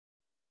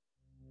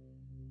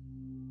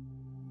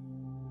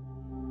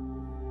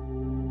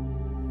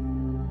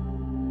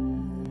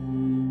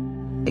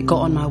It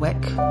got on my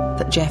wick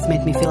that Jeff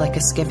made me feel like a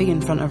skivvy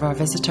in front of our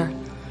visitor,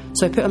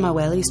 so I put on my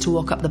wellies to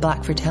walk up the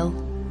Blackford Hill.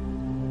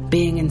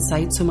 Being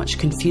inside so much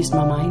confused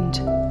my mind.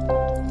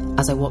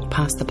 As I walked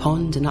past the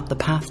pond and up the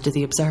path to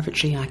the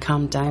observatory, I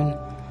calmed down.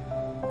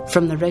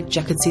 From the ridge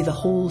I could see the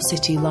whole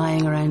city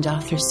lying around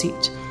Arthur's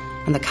Seat,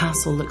 and the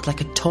castle looked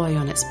like a toy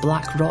on its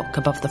black rock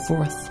above the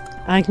Forth.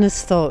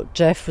 Agnes thought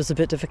Jeff was a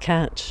bit of a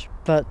catch,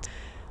 but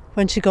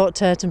when she got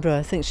to Edinburgh,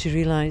 I think she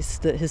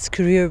realised that his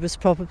career was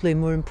probably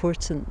more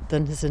important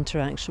than his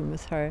interaction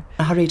with her.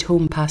 I hurried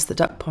home past the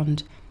duck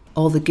pond.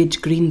 All the good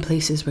green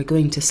places were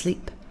going to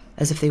sleep,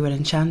 as if they were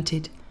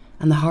enchanted,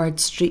 and the hard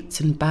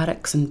streets and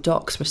barracks and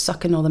docks were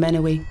sucking all the men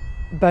away.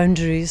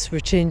 Boundaries were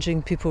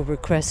changing, people were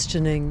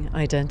questioning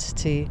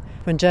identity.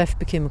 When Jeff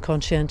became a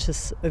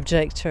conscientious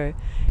objector,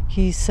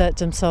 he set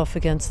himself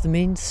against the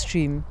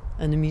mainstream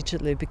and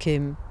immediately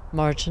became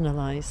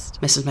marginalised.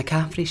 Mrs.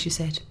 McCaffrey, she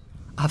said,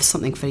 I have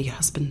something for your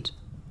husband.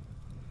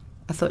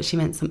 I thought she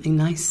meant something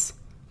nice,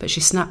 but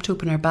she snapped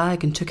open her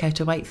bag and took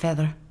out a white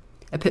feather.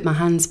 I put my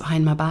hands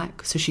behind my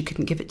back so she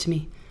couldn't give it to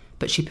me,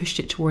 but she pushed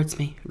it towards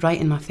me, right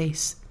in my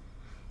face.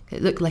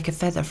 It looked like a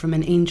feather from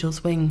an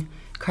angel's wing,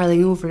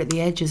 curling over at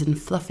the edges and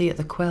fluffy at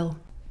the quill.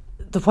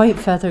 The White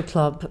Feather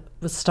Club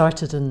was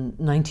started in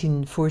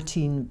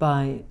 1914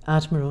 by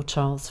Admiral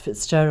Charles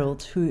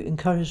Fitzgerald, who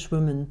encouraged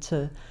women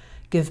to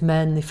give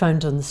men they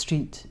found on the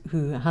street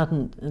who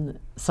hadn't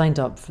signed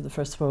up for the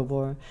First World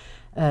War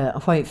a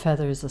white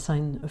feather as a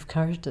sign of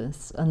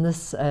cowardice. And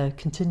this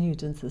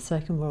continued into the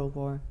Second World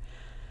War.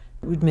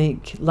 It would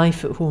make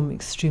life at home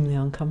extremely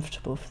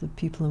uncomfortable for the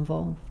people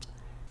involved.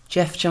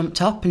 Jeff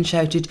jumped up and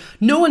shouted,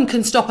 "No one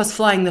can stop us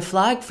flying the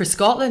flag for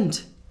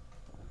Scotland."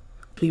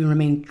 We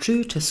remain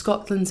true to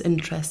Scotland's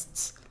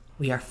interests.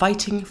 We are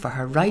fighting for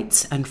her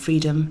rights and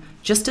freedom,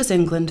 just as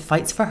England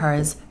fights for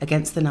hers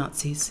against the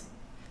Nazis.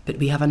 But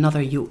we have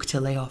another yoke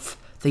to lay off,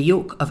 the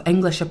yoke of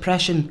English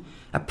oppression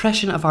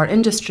of our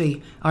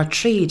industry, our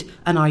trade,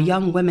 and our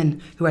young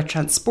women who are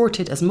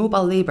transported as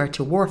mobile labour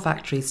to war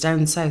factories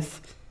down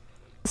south.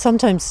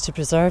 Sometimes to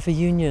preserve a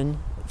union,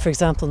 for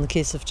example in the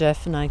case of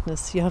Jeff and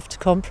Agnes, you have to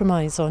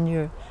compromise on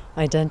your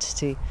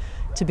identity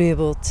to be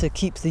able to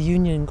keep the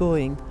union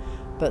going,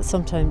 but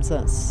sometimes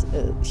that's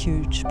a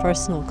huge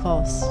personal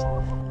cost.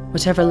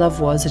 Whatever love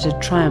was, it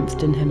had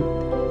triumphed in him.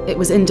 It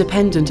was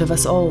independent of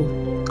us all,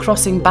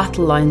 crossing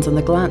battle lines on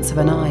the glance of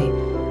an eye.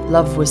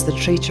 Love was the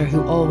traitor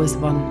who always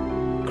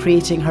won,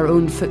 creating her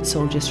own foot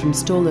soldiers from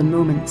stolen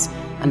moments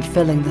and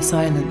filling the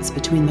silence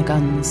between the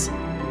guns.